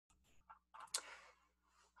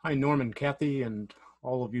Hi, Norm and Kathy, and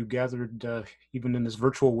all of you gathered, even in this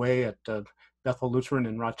virtual way, at Bethel Lutheran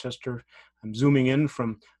in Rochester. I'm zooming in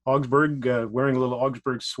from Augsburg, wearing a little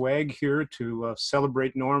Augsburg swag here to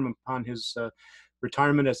celebrate Norm upon his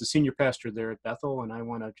retirement as the senior pastor there at Bethel. And I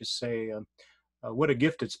want to just say what a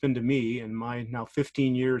gift it's been to me in my now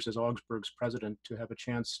 15 years as Augsburg's president to have a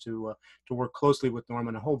chance to work closely with Norm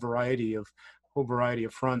on a whole variety of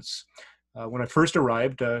fronts. When I first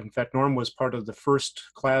arrived, in fact, Norm was part of the first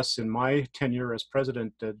class in my tenure as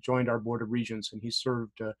president that joined our Board of Regents, and he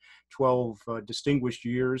served 12 distinguished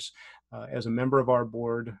years as a member of our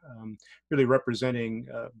board, really representing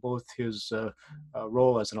both his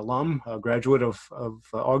role as an alum, a graduate of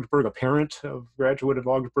Augsburg, a parent of graduate of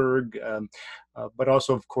Augsburg, but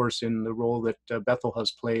also, of course, in the role that Bethel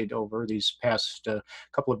has played over these past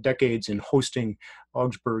couple of decades in hosting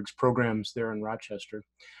Augsburg's programs there in Rochester.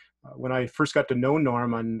 When I first got to know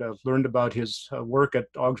Norm and learned about his work at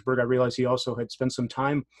Augsburg, I realized he also had spent some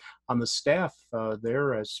time on the staff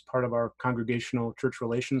there as part of our congregational church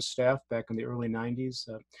relations staff back in the early 90s.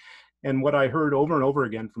 And what I heard over and over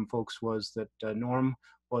again from folks was that Norm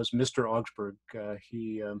was Mr. Augsburg.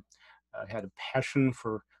 He had a passion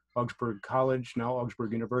for Augsburg College, now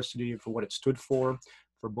Augsburg University, for what it stood for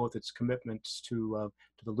both its commitments to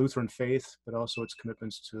the Lutheran faith, but also its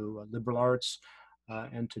commitments to liberal arts,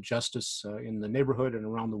 and to justice in the neighborhood and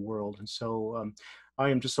around the world. And so I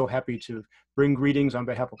am just so happy to bring greetings on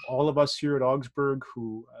behalf of all of us here at Augsburg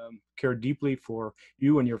who care deeply for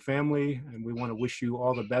you and your family. And we want to wish you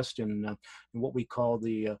all the best in what we call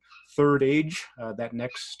the third age, that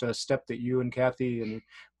next step that you and Kathy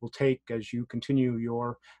will take as you continue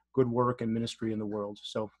your good work and ministry in the world.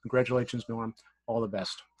 So congratulations, Norm. All the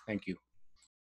best. Thank you.